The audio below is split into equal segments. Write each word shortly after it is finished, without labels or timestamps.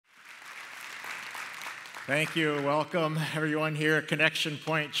Thank you. Welcome, everyone here at Connection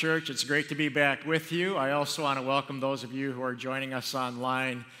Point Church. It's great to be back with you. I also want to welcome those of you who are joining us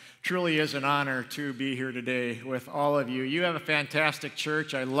online. Truly is an honor to be here today with all of you. You have a fantastic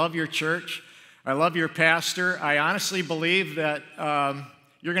church. I love your church. I love your pastor. I honestly believe that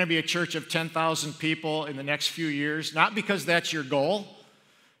you're going to be a church of 10,000 people in the next few years, not because that's your goal.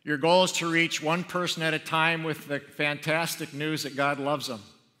 Your goal is to reach one person at a time with the fantastic news that God loves them.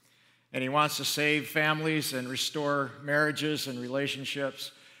 And He wants to save families and restore marriages and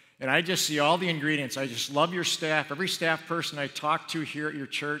relationships. And I just see all the ingredients. I just love your staff. Every staff person I talk to here at your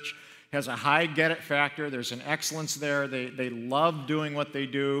church has a high get-it factor. There's an excellence there. They love doing what they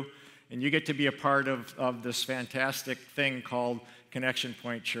do. And you get to be a part of this fantastic thing called Connection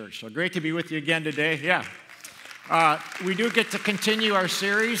Point Church. So great to be with you again today. Yeah. We do get to continue our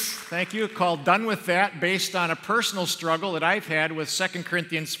series, thank you, called Done With That, based on a personal struggle that I've had with 2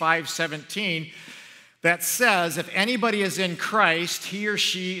 Corinthians 5:17 that says, if anybody is in Christ, he or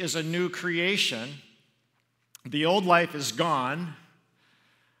she is a new creation. The old life is gone.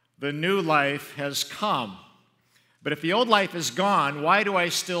 The new life has come. But if the old life is gone, why do I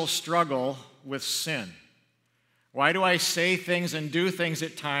still struggle with sin? Why do I say things and do things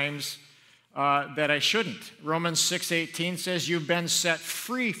at times that I shouldn't? Romans 6:18 says you've been set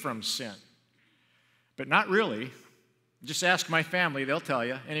free from sin. But not really. Just ask my family, they'll tell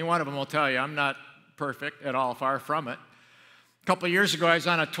you. Any one of them will tell you I'm not perfect at all, far from it. A couple of years ago, I was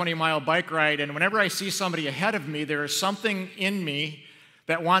on a 20-mile bike ride, and whenever I see somebody ahead of me, there is something in me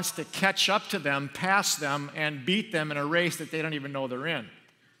that wants to catch up to them, pass them, and beat them in a race that they don't even know they're in.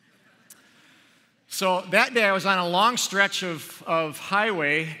 So that day I was on a long stretch of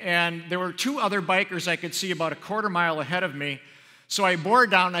highway, and there were two other bikers I could see about a quarter mile ahead of me. So I bore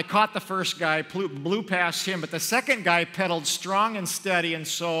down, and I caught the first guy, blew past him, but the second guy pedaled strong and steady, and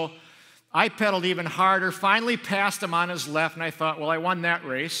so I pedaled even harder, finally passed him on his left, and I thought, well, I won that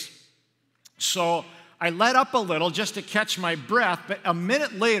race. So I let up a little just to catch my breath, but a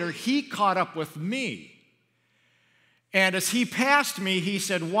minute later, he caught up with me. And as he passed me, he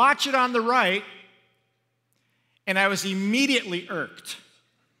said, watch it on the right. And I was immediately irked.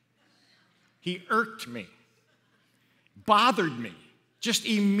 He irked me, bothered me, just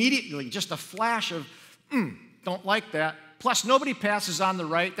immediately, just a flash of, don't like that. Plus, nobody passes on the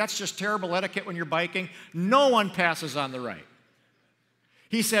right. That's just terrible etiquette when you're biking. No one passes on the right.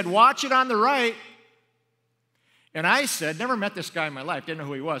 He said, watch it on the right. And I said, never met this guy in my life, didn't know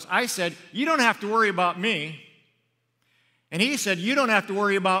who he was. I said, you don't have to worry about me. And he said, you don't have to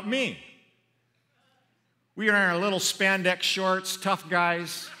worry about me. We were in our little spandex shorts, tough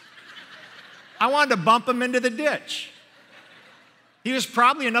guys. I wanted to bump him into the ditch. He was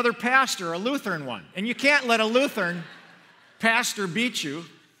probably another pastor, a Lutheran one. And you can't let a Lutheran pastor beat you.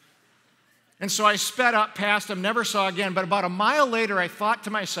 And so I sped up past him, never saw again. But about a mile later, I thought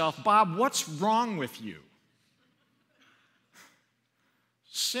to myself, Bob, what's wrong with you?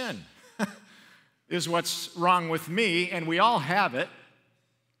 Sin is what's wrong with me, and we all have it.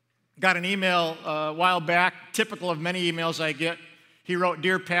 Got an email a while back, typical of many emails I get. He wrote,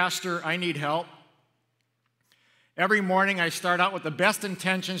 Dear Pastor, I need help. Every morning I start out with the best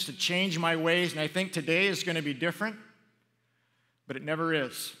intentions to change my ways, and I think today is going to be different, but it never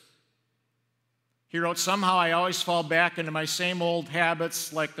is. He wrote, somehow I always fall back into my same old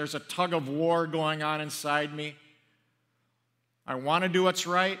habits, like there's a tug of war going on inside me. I want to do what's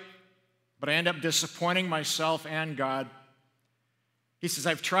right, but I end up disappointing myself and God. He says,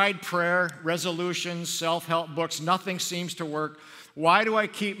 I've tried prayer, resolutions, self-help books. Nothing seems to work. Why do I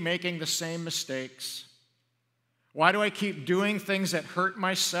keep making the same mistakes? Why do I keep doing things that hurt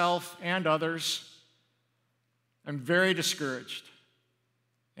myself and others? I'm very discouraged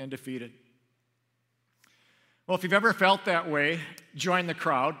and defeated. Well, if you've ever felt that way, join the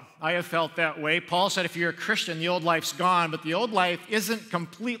crowd. I have felt that way. Paul said if you're a Christian, the old life's gone, but the old life isn't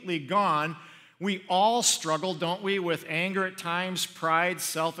completely gone. We all struggle, don't we, with anger at times, pride,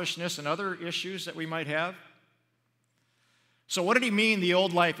 selfishness, and other issues that we might have. So what did he mean the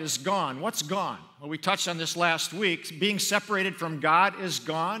old life is gone? What's gone? Well, we touched on this last week. Being separated from God is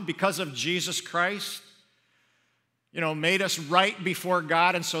gone because of Jesus Christ. Made us right before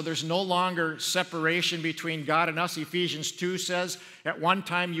God, and so there's no longer separation between God and us. Ephesians 2 says, at one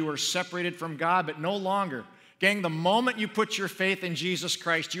time you were separated from God, but no longer. Gang, the moment you put your faith in Jesus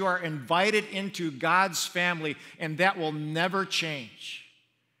Christ, you are invited into God's family, and that will never change.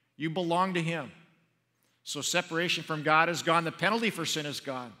 You belong to Him. So separation from God is gone. The penalty for sin is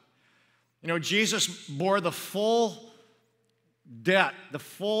gone. Jesus bore the full debt, the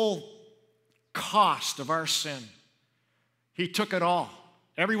full cost of our sin. He took it all.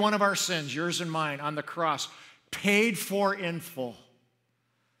 Every one of our sins, yours and mine, on the cross, paid for in full.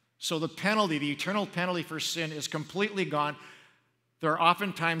 So the penalty, the eternal penalty for sin is completely gone. There are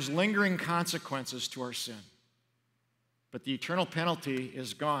oftentimes lingering consequences to our sin. But the eternal penalty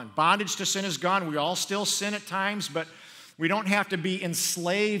is gone. Bondage to sin is gone. We all still sin at times, but we don't have to be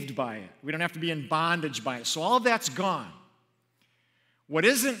enslaved by it. We don't have to be in bondage by it. So all of that's gone. What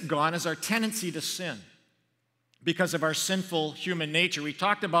isn't gone is our tendency to sin because of our sinful human nature. We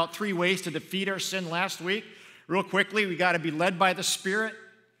talked about 3 ways to defeat our sin last week. Real quickly, we got to be led by the Spirit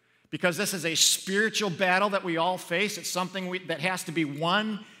because this is a spiritual battle that we all face. It's something that has to be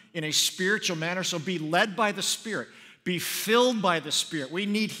won in a spiritual manner. So be led by the Spirit. Be filled by the Spirit. We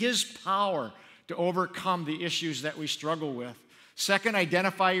need His power to overcome the issues that we struggle with. Second,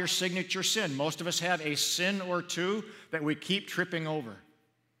 identify your signature sin. Most of us have a sin or two that we keep tripping over.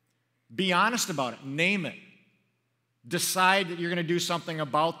 Be honest about it. Name it. Decide that you're going to do something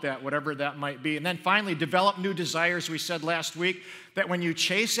about that, whatever that might be. And then finally, develop new desires. We said last week that when you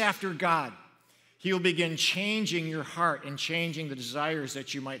chase after God, He will begin changing your heart and changing the desires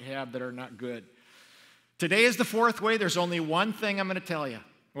that you might have that are not good. Today is the 4th way. There's only one thing I'm going to tell you.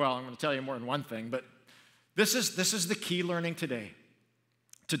 Well, I'm going to tell you more than one thing, but this is the key learning today.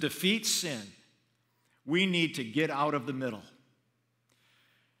 To defeat sin, we need to get out of the middle.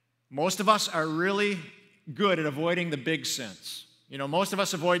 Most of us are really good at avoiding the big sins. You know, most of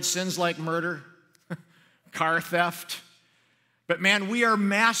us avoid sins like murder, car theft, but man, we are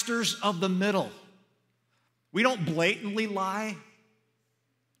masters of the middle. We don't blatantly lie.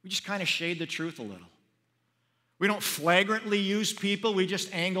 We just kind of shade the truth a little. We don't flagrantly use people, we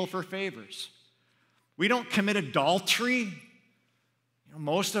just angle for favors. We don't commit adultery. You know,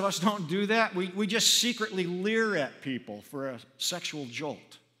 most of us don't do that. We just secretly leer at people for a sexual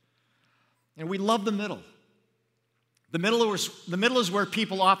jolt. And we love the middle. The middle is where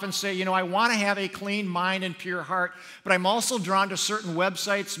people often say, you know, I want to have a clean mind and pure heart, but I'm also drawn to certain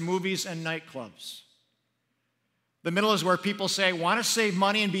websites, movies, and nightclubs. The middle is where people say, I want to save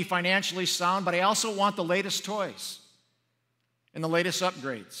money and be financially sound, but I also want the latest toys and the latest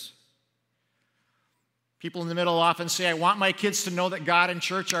upgrades. People in the middle often say, I want my kids to know that God and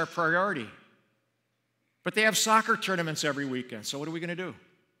church are a priority. But they have soccer tournaments every weekend, so what are we going to do?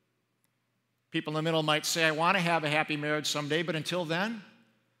 People in the middle might say, I want to have a happy marriage someday, but until then,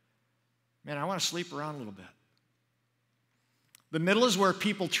 man, I want to sleep around a little bit. The middle is where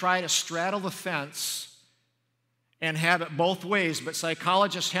people try to straddle the fence and have it both ways. But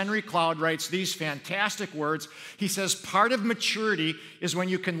psychologist Henry Cloud writes these fantastic words. He says, part of maturity is when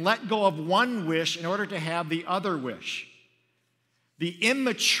you can let go of one wish in order to have the other wish. The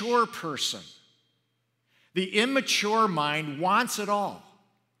immature person, the immature mind wants it all.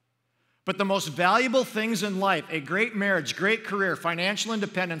 But the most valuable things in life, a great marriage, great career, financial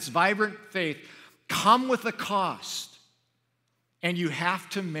independence, vibrant faith, come with a cost. And you have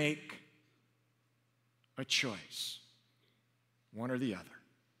to make a choice, one or the other.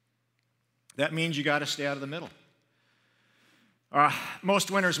 That means you got to stay out of the middle.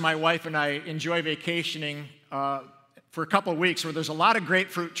 Most winters, my wife and I enjoy vacationing for a couple of weeks where there's a lot of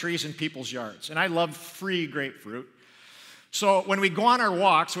grapefruit trees in people's yards, and I love free grapefruit. So when we go on our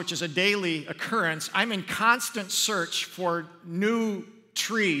walks, which is a daily occurrence, I'm in constant search for new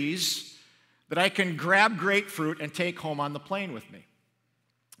trees that I can grab grapefruit and take home on the plane with me.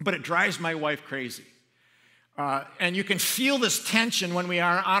 But it drives my wife crazy. And you can feel this tension when we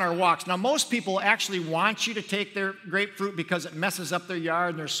are on our walks. Now, most people actually want you to take their grapefruit because it messes up their yard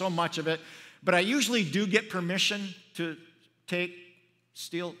and there's so much of it. But I usually do get permission to take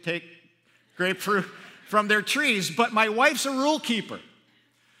grapefruit from their trees. But my wife's a rule keeper.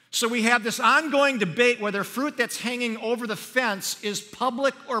 So we have this ongoing debate whether fruit that's hanging over the fence is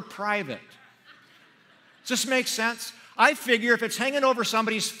public or private. Does this make sense? I figure if it's hanging over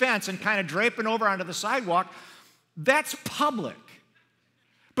somebody's fence and kind of draping over onto the sidewalk, that's public.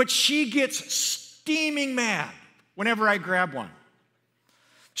 But she gets steaming mad whenever I grab one.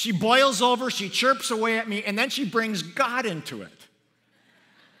 She boils over, she chirps away at me, and then she brings God into it.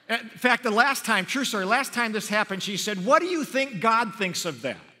 In fact, true story, last time this happened, she said, what do you think God thinks of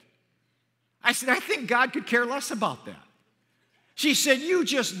that? I said, I think God could care less about that. She said, you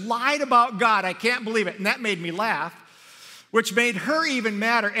just lied about God. I can't believe it. And that made me laugh, which made her even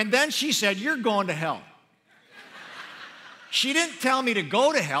madder. And then she said, you're going to hell. She didn't tell me to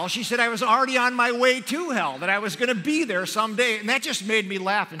go to hell. She said I was already on my way to hell, that I was going to be there someday. And that just made me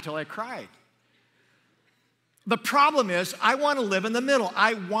laugh until I cried. The problem is, I want to live in the middle.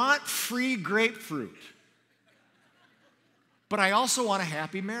 I want free grapefruit. But I also want a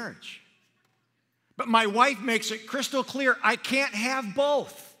happy marriage. But my wife makes it crystal clear I can't have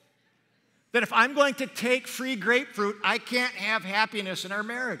both. That if I'm going to take free grapefruit, I can't have happiness in our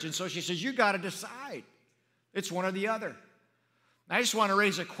marriage. And so she says, you got to decide. It's one or the other. I just want to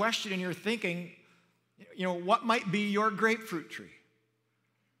raise a question in your thinking, what might be your grapefruit tree?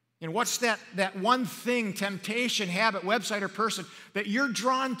 And what's that one thing, temptation, habit, website, or person that you're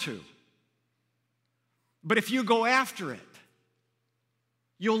drawn to? But if you go after it,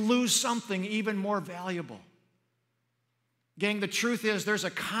 you'll lose something even more valuable. Gang, the truth is there's a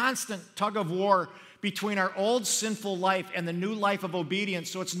constant tug of war between our old sinful life and the new life of obedience.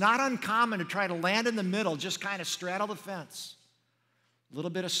 So it's not uncommon to try to land in the middle, just kind of straddle the fence. A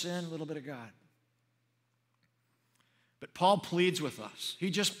little bit of sin, a little bit of God. But Paul pleads with us.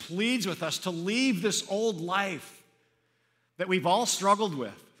 He just pleads with us to leave this old life that we've all struggled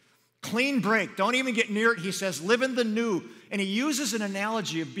with. Clean break. Don't even get near it. He says, live in the new. And he uses an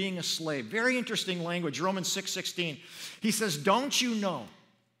analogy of being a slave. Very interesting language. Romans 6:16. He says, don't you know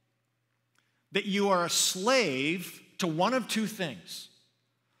that you are a slave to one of two things?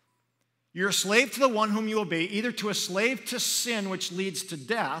 You're a slave to the one whom you obey, either to a slave to sin, which leads to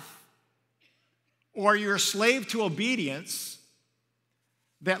death, or you're a slave to obedience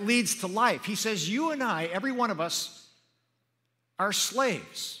that leads to life. He says, you and I, every one of us, are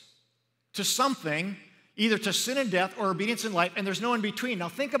slaves to something, either to sin and death or obedience and life, and there's no in between. Now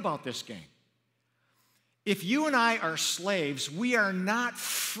think about this, gang. If you and I are slaves, we are not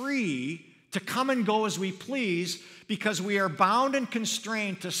free to come and go as we please because we are bound and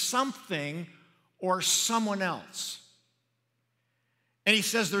constrained to something or someone else. And he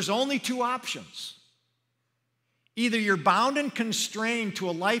says there's only two options. Either you're bound and constrained to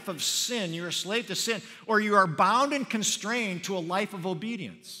a life of sin, you're a slave to sin, or you are bound and constrained to a life of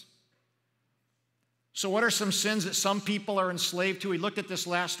obedience. So what are some sins that some people are enslaved to? We looked at this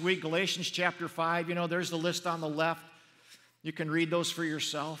last week, Galatians chapter 5. There's the list on the left. You can read those for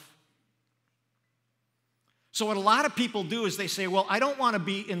yourself. So what a lot of people do is they say, well, I don't want to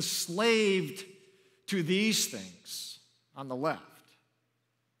be enslaved to these things on the left.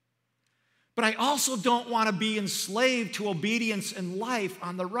 But I also don't want to be enslaved to obedience and life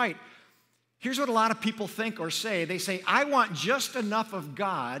on the right. Here's what a lot of people think or say. They say, I want just enough of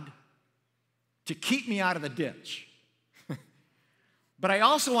God to keep me out of the ditch. But I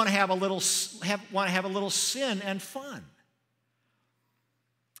also want to have a little sin and fun.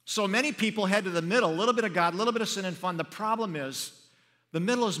 So many people head to the middle, a little bit of God, a little bit of sin and fun. The problem is the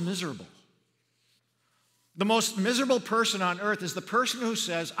middle is miserable. The most miserable person on earth is the person who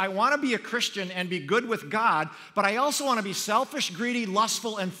says, I want to be a Christian and be good with God, but I also want to be selfish, greedy,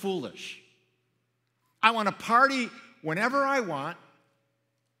 lustful, and foolish. I want to party whenever I want,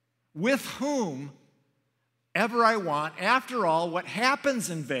 with whomever I want. After all, what happens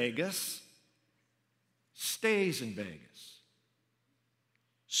in Vegas stays in Vegas.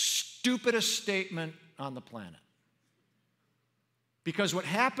 Stupidest statement on the planet. Because what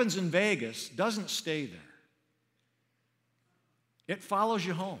happens in Vegas doesn't stay there. It follows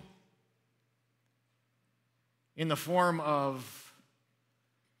you home in the form of,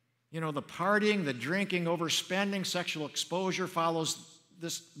 the partying, the drinking, overspending, sexual exposure follows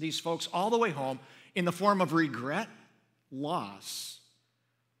these folks all the way home in the form of regret, loss,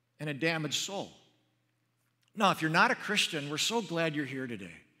 and a damaged soul. Now, if you're not a Christian, we're so glad you're here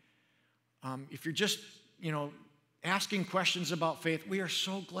today. If you're just, asking questions about faith, we are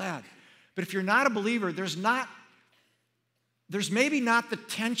so glad. But if you're not a believer, there's maybe not the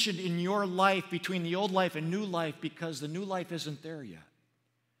tension in your life between the old life and new life because the new life isn't there yet.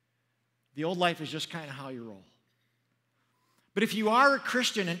 The old life is just kind of how you roll. But if you are a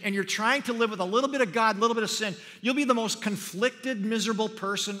Christian and you're trying to live with a little bit of God, a little bit of sin, you'll be the most conflicted, miserable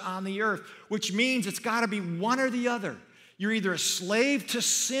person on the earth, which means it's got to be one or the other. You're either a slave to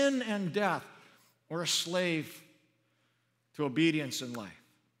sin and death or a slave to obedience and life.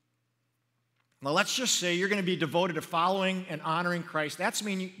 Now, let's just say you're going to be devoted to following and honoring Christ. That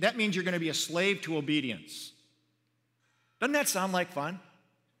means you're going to be a slave to obedience. Doesn't that sound like fun?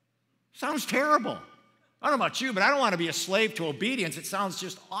 Sounds terrible. I don't know about you, but I don't want to be a slave to obedience. It sounds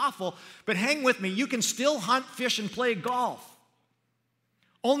just awful. But hang with me. You can still hunt, fish, and play golf.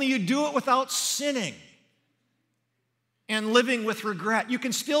 Only you do it without sinning and living with regret. You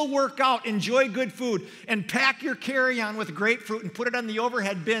can still work out, enjoy good food, and pack your carry-on with grapefruit and put it on the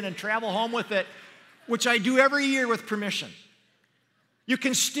overhead bin and travel home with it, which I do every year with permission. You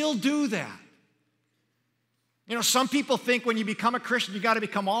can still do that. Some people think when you become a Christian, you got to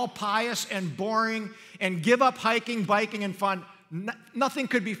become all pious and boring and give up hiking, biking, and fun. Nothing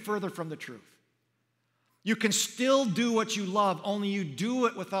could be further from the truth. You can still do what you love, only you do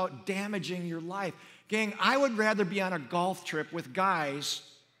it without damaging your life. Gang, I would rather be on a golf trip with guys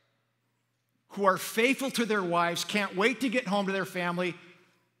who are faithful to their wives, can't wait to get home to their family,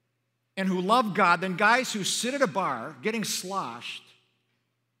 and who love God than guys who sit at a bar getting sloshed,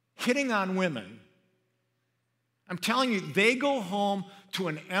 hitting on women. I'm telling you, they go home to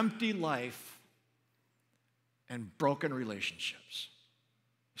an empty life and broken relationships.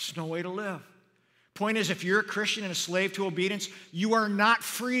 There's no way to live. Point is, if you're a Christian and a slave to obedience, you are not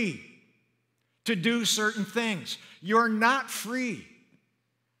free to do certain things. You're not free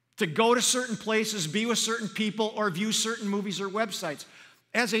to go to certain places, be with certain people, or view certain movies or websites.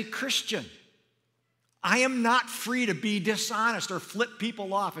 As a Christian, I am not free to be dishonest or flip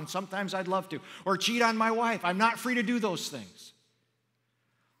people off, and sometimes I'd love to, or cheat on my wife. I'm not free to do those things.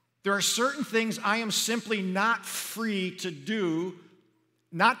 There are certain things I am simply not free to do,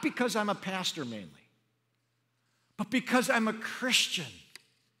 not because I'm a pastor mainly, but because I'm a Christian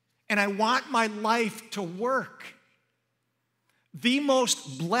and I want my life to work. The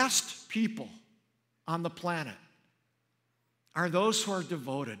most blessed people on the planet are those who are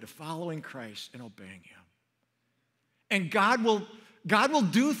devoted to following Christ and obeying Him. And God will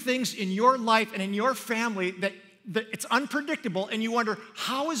do things in your life and in your family that it's unpredictable, and you wonder,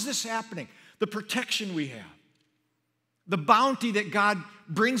 how is this happening? The protection we have, the bounty that God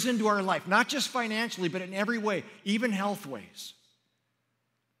brings into our life, not just financially, but in every way, even health ways.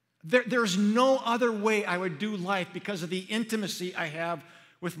 There's no other way I would do life because of the intimacy I have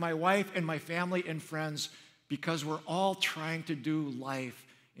with my wife and my family and friends, because we're all trying to do life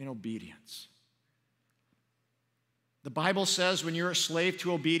in obedience. The Bible says when you're a slave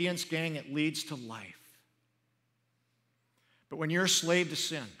to obedience, gang, it leads to life. But when you're a slave to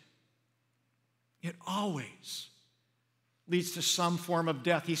sin, it always leads to some form of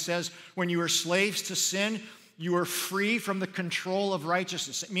death. He says when you are slaves to sin, you are free from the control of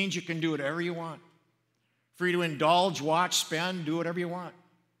righteousness. It means you can do whatever you want. Free to indulge, watch, spend, do whatever you want.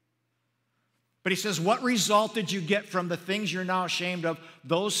 But he says, what result did you get from the things you're now ashamed of?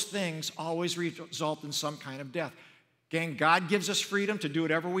 Those things always result in some kind of death. Gang, God gives us freedom to do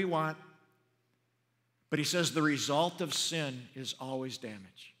whatever we want, but he says the result of sin is always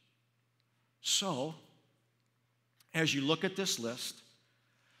damage. So, as you look at this list,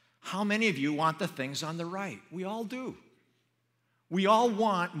 how many of you want the things on the right? We all do. We all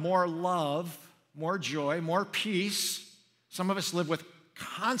want more love, more joy, more peace. Some of us live with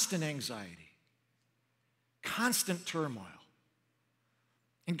constant anxiety, constant turmoil.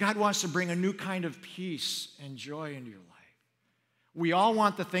 And God wants to bring a new kind of peace and joy into your life. We all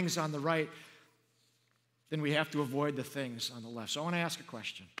want the things on the right, then we have to avoid the things on the left. So I want to ask a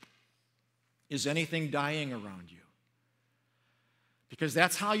question. Is anything dying around you? Because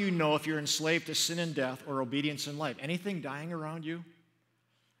that's how you know if you're enslaved to sin and death or obedience in life. Anything dying around you?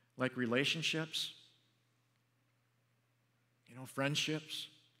 Like relationships? Friendships?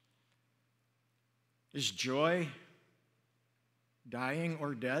 Is joy dying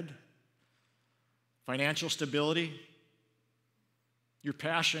or dead? Financial stability? Your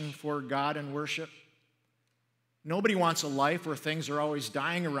passion for God and worship? Nobody wants a life where things are always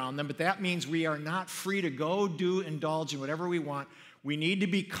dying around them, but that means we are not free to go, do, indulge in whatever we want. We need to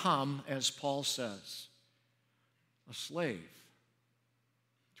become, as Paul says, a slave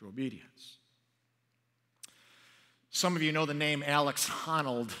to obedience. Some of you know the name Alex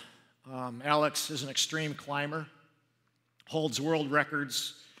Honnold. Alex is an extreme climber, holds world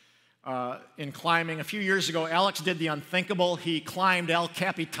records in climbing. A few years ago, Alex did the unthinkable. He climbed El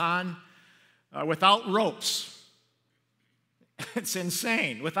Capitan without ropes. It's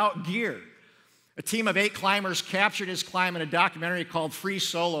insane, without gear. A team of 8 climbers captured his climb in a documentary called Free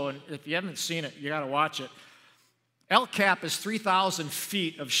Solo, and if you haven't seen it, you got to watch it. El Cap is 3,000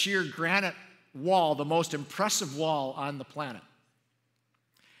 feet of sheer granite wall, the most impressive wall on the planet.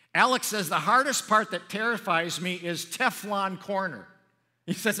 Alex says, the hardest part that terrifies me is Teflon corner.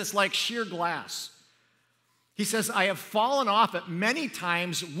 He says it's like sheer glass. He says, I have fallen off it many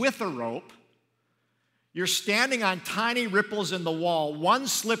times with a rope. You're standing on tiny ripples in the wall. One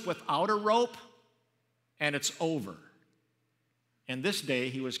slip without a rope, and it's over. And this day,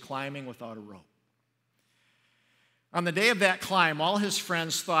 he was climbing without a rope. On the day of that climb, all his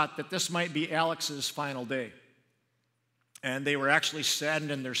friends thought that this might be Alex's final day. And they were actually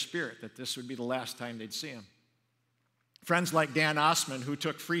saddened in their spirit that this would be the last time they'd see him. Friends like Dan Osman, who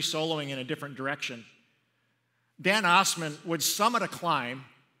took free soloing in a different direction. Dan Osman would summit a climb.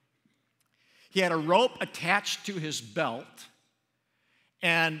 He had a rope attached to his belt,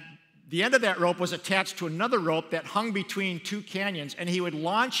 and The end of that rope was attached to another rope that hung between two canyons, and he would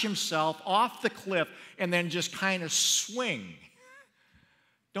launch himself off the cliff and then just kind of swing.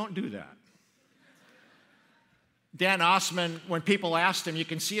 Don't do that. Dan Osman, when people asked him, you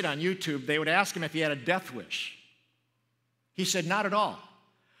can see it on YouTube, they would ask him if he had a death wish. He said, not at all.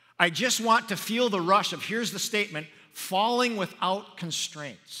 I just want to feel the rush of, here's the statement, falling without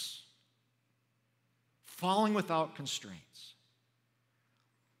constraints. Falling without constraints.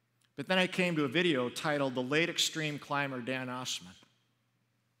 But then I came to a video titled The Late Extreme Climber Dan Osman.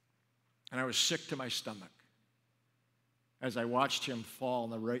 And I was sick to my stomach as I watched him fall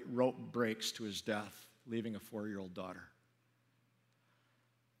and the rope breaks to his death, leaving a 4-year-old daughter.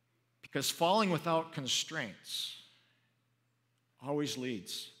 Because falling without constraints always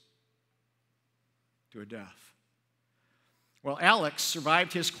leads to a death. Well, Alex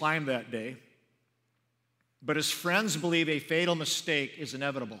survived his climb that day, but his friends believe a fatal mistake is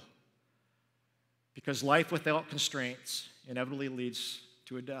inevitable because life without constraints inevitably leads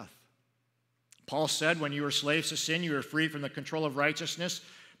to a death. Paul said, when you were slaves to sin, you were free from the control of righteousness.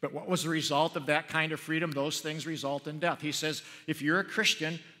 But what was the result of that kind of freedom? Those things result in death. He says, if you're a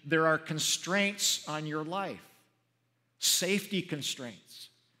Christian, there are constraints on your life, safety constraints.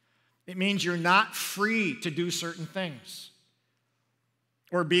 It means you're not free to do certain things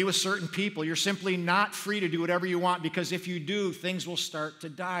or be with certain people. You're simply not free to do whatever you want because if you do, things will start to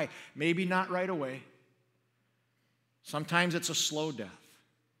die. Maybe not right away. Sometimes it's a slow death.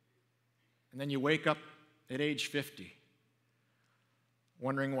 And then you wake up at age 50,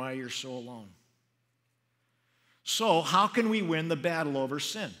 wondering why you're so alone. So, how can we win the battle over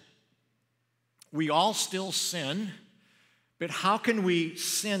sin? We all still sin, but how can we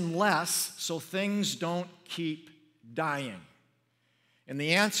sin less so things don't keep dying? And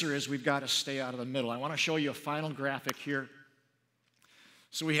the answer is we've got to stay out of the middle. I want to show you a final graphic here.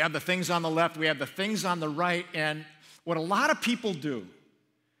 So we have the things on the left, we have the things on the right, and what a lot of people do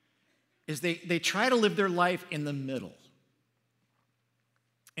is they try to live their life in the middle.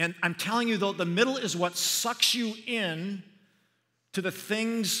 And I'm telling you, though, the middle is what sucks you in to the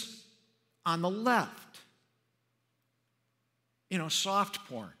things on the left. You know, soft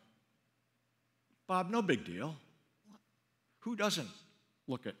porn. Bob, no big deal. Who doesn't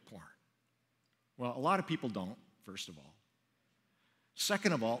look at porn? Well, a lot of people don't, first of all.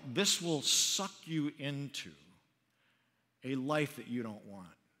 Second of all, this will suck you into a life that you don't want.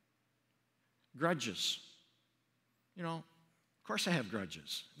 Grudges. You know, of course I have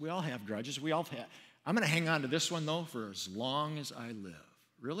grudges. We all have grudges. We all have. I'm going to hang on to this one, though, for as long as I live.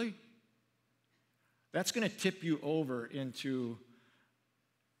 Really? That's going to tip you over into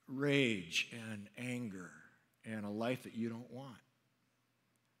rage and anger and a life that you don't want.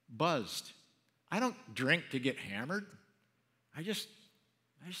 Buzzed. I don't drink to get hammered. I just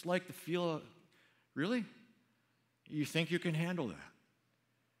like to feel, really? You think you can handle that?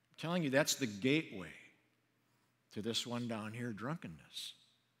 I'm telling you, that's the gateway to this one down here, drunkenness.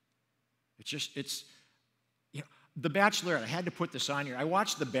 It's, you know, The Bachelorette, I had to put this on here. I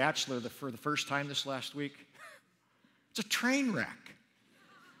watched The Bachelor for the first time this last week. It's a train wreck.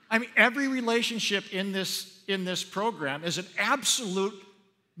 I mean, every relationship in this program is an absolute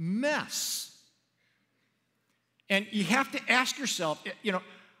mess. And you have to ask yourself, you know,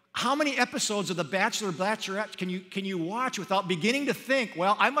 how many episodes of The Bachelor, Bachelorette can you watch without beginning to think,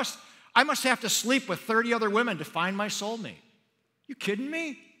 well, I must have to sleep with 30 other women to find my soulmate? You kidding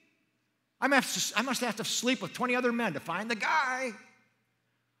me? I must have to sleep with 20 other men to find the guy.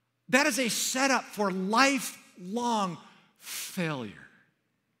 That is a setup for lifelong failure.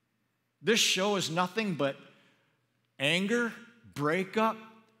 This show is nothing but anger, breakup,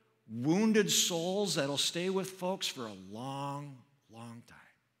 wounded souls that'll stay with folks for a long, long time.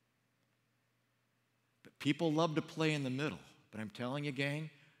 But people love to play in the middle. But I'm telling you, gang,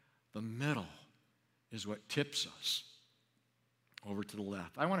 the middle is what tips us over to the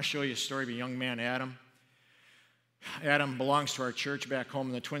left. I want to show you a story of a young man, Adam. Adam belongs to our church back home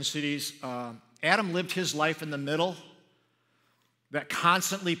in the Twin Cities. Adam lived his life in the middle that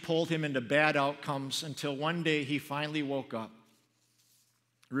constantly pulled him into bad outcomes until one day he finally woke up,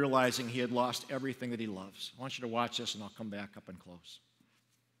 realizing he had lost everything that he loves. I want you to watch this, and I'll come back up and close.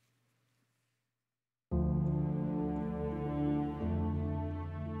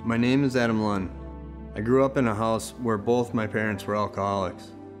 My name is Adam Lund. I grew up in a house where both my parents were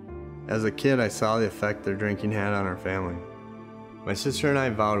alcoholics. As a kid, I saw the effect their drinking had on our family. My sister and I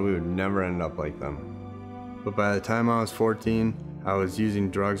vowed we would never end up like them. But by the time I was 14, I was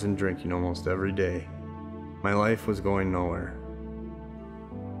using drugs and drinking almost every day. My life was going nowhere.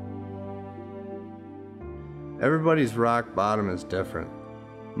 Everybody's rock bottom is different.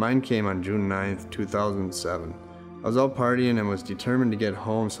 Mine came on June 9th, 2007. I was out partying and was determined to get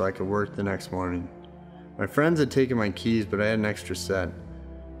home so I could work the next morning. My friends had taken my keys, but I had an extra set.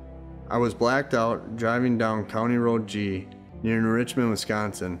 I was blacked out driving down County Road G near Richmond,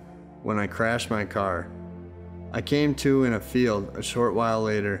 Wisconsin, when I crashed my car. I came to in a field a short while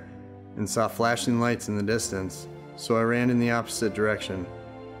later and saw flashing lights in the distance, so I ran in the opposite direction.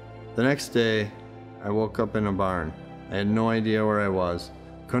 The next day, I woke up in a barn. I had no idea where I was,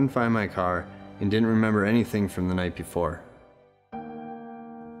 couldn't find my car, and didn't remember anything from the night before.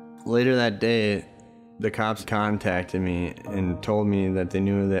 Later that day, the cops contacted me and told me that they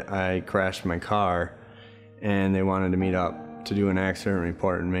knew that I crashed my car and they wanted to meet up to do an accident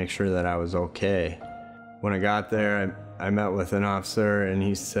report and make sure that I was okay. When I got there, I met with an officer and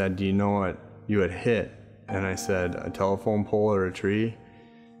he said, "Do you know what you had hit?" And I said, "A telephone pole or a tree?"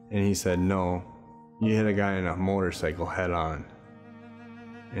 And he said, "No, you hit a guy in a motorcycle head on.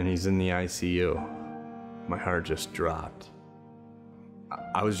 And he's in the ICU." My heart just dropped.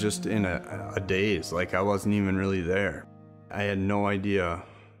 I was just in a daze, like I wasn't even really there. I had no idea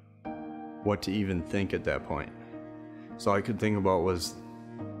what to even think at that point. So all I could think about was,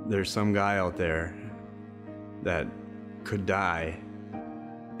 there's some guy out there that could die,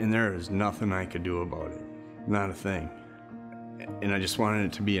 and there is nothing I could do about it. Not a thing. And I just wanted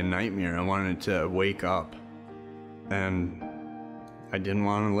it to be a nightmare. I wanted it to wake up. And I didn't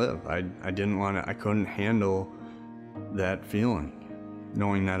want to live. I couldn't handle that feeling,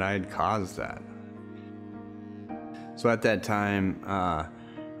 knowing that I had caused that. So at that time,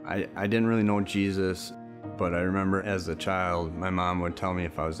 I didn't really know Jesus, but I remember as a child, my mom would tell me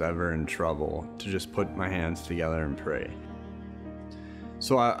if I was ever in trouble to just put my hands together and pray.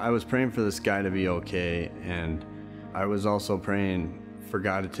 So I was praying for this guy to be okay, and I was also praying for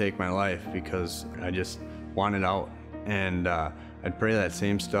God to take my life because I just wanted out. And I'd pray that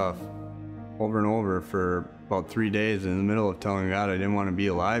same stuff over and over for about 3 days. In the middle of telling God I didn't want to be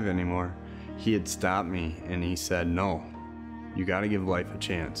alive anymore, he had stopped me and he said, "No, you got to give life a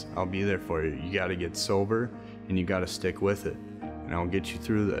chance. I'll be there for you. You got to get sober and you got to stick with it, and I'll get you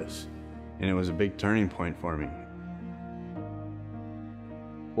through this." And it was a big turning point for me.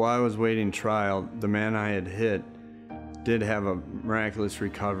 While I was waiting trial, the man I had hit did have a miraculous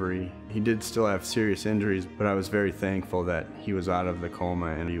recovery. He did still have serious injuries, but I was very thankful that he was out of the coma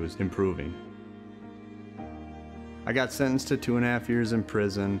and he was improving. I got sentenced to 2.5 years in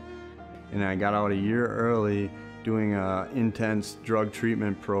prison, and I got out a year early doing an intense drug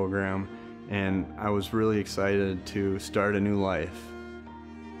treatment program, and I was really excited to start a new life.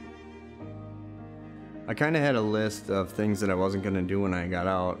 I kind of had a list of things that I wasn't going to do when I got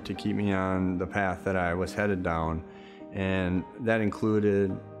out to keep me on the path that I was headed down. And that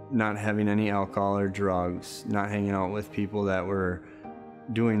included not having any alcohol or drugs, not hanging out with people that were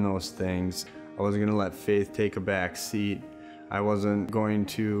doing those things. I wasn't going to let faith take a back seat. I wasn't going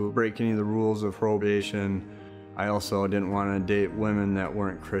to break any of the rules of probation. I also didn't want to date women that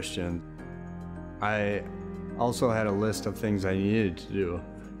weren't Christian. I also had a list of things I needed to do.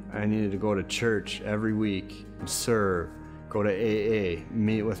 I needed to go to church every week, serve, go to AA,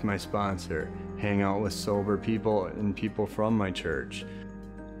 meet with my sponsor, hang out with sober people and people from my church.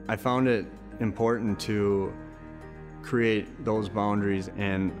 I found it important to create those boundaries,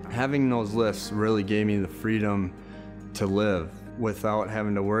 and having those lists really gave me the freedom to live without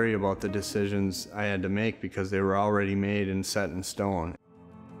having to worry about the decisions I had to make because they were already made and set in stone.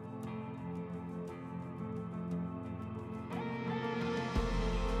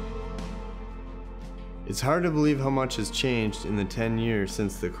 It's hard to believe how much has changed in the 10 years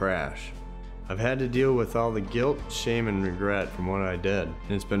since the crash. I've had to deal with all the guilt, shame, and regret from what I did,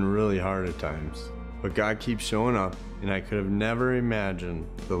 and it's been really hard at times. But God keeps showing up, and I could have never imagined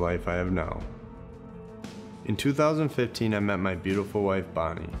the life I have now. In 2015, I met my beautiful wife,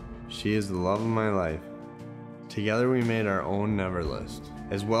 Bonnie. She is the love of my life. Together we made our own never list,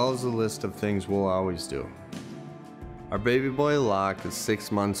 as well as a list of things we'll always do. Our baby boy Locke is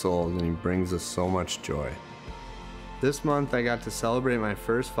 6 months old and he brings us so much joy. This month I got to celebrate my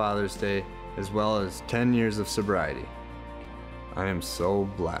first Father's Day as well as 10 years of sobriety. I am so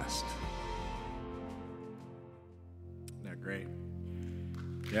blessed. Isn't that great?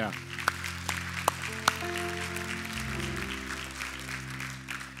 Yeah.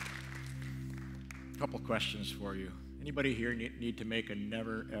 A couple questions for you. Anybody here need to make a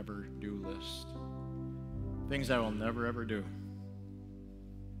never ever do list? Things I will never ever do.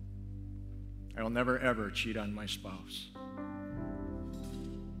 I will never ever cheat on my spouse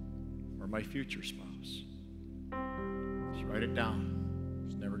or my future spouse. Just write it down.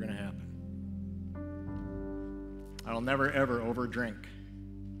 It's never going to happen. I will never ever overdrink.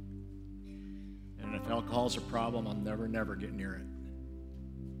 And if alcohol's a problem, I'll never get near it.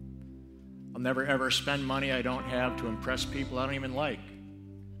 I'll never, ever spend money I don't have to impress people I don't even like.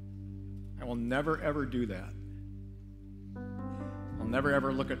 I will never, ever do that. I'll never,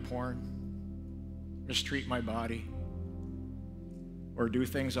 ever look at porn, mistreat my body, or do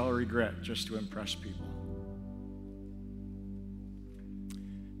things I'll regret just to impress people.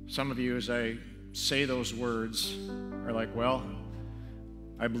 Some of you, as I say those words, are like, well,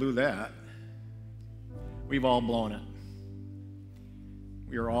 I blew that. We've all blown it.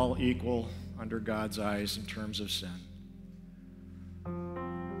 We are all equal under God's eyes in terms of sin.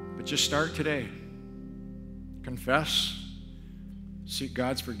 But just start today. Confess. Seek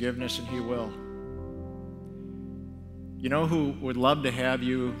God's forgiveness, and He will. You know who would love to have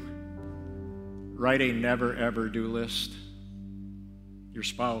you write a never ever do list? Your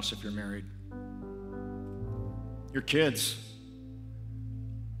spouse, if you're married. Your kids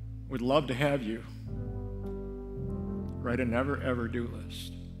would love to have you write a never ever do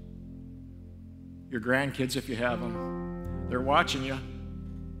list. Your grandkids, if you have them, they're watching you.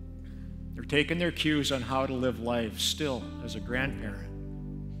 They're taking their cues on how to live life still as a grandparent.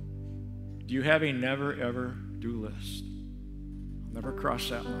 Do you have a never ever do list? I'll never cross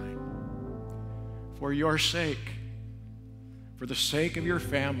that line. For your sake, for the sake of your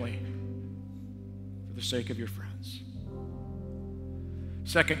family, for the sake of your friends.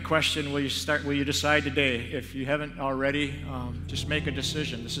 Second question, will you decide today? If you haven't already, just make a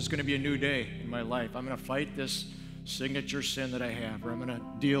decision. This is going to be a new day in my life. I'm going to fight this signature sin that I have, or I'm going to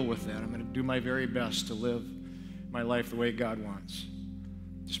deal with that. I'm going to do my very best to live my life the way God wants.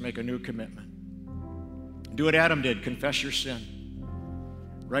 Just make a new commitment. Do what Adam did. Confess your sin.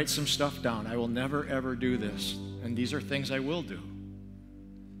 Write some stuff down. I will never, ever do this. And these are things I will do.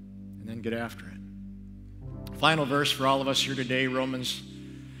 And then get after it. Final verse for all of us here today, Romans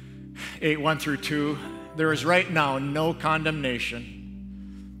 8:1-2. There is right now no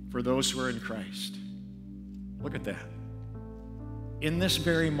condemnation for those who are in Christ. Look at that. In this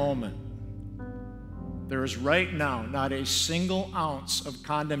very moment, there is right now not a single ounce of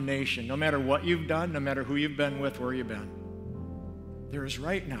condemnation, no matter what you've done, no matter who you've been with, where you've been. There is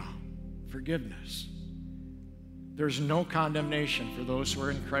right now forgiveness. There's no condemnation for those who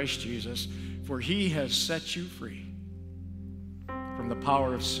are in Christ Jesus, for He has set you free from the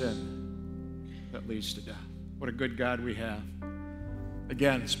power of sin that leads to death. What a good God we have.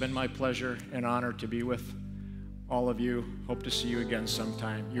 Again, it's been my pleasure and honor to be with all of you. Hope to see you again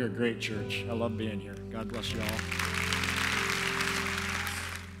sometime. You're a great church. I love being here. God bless you all.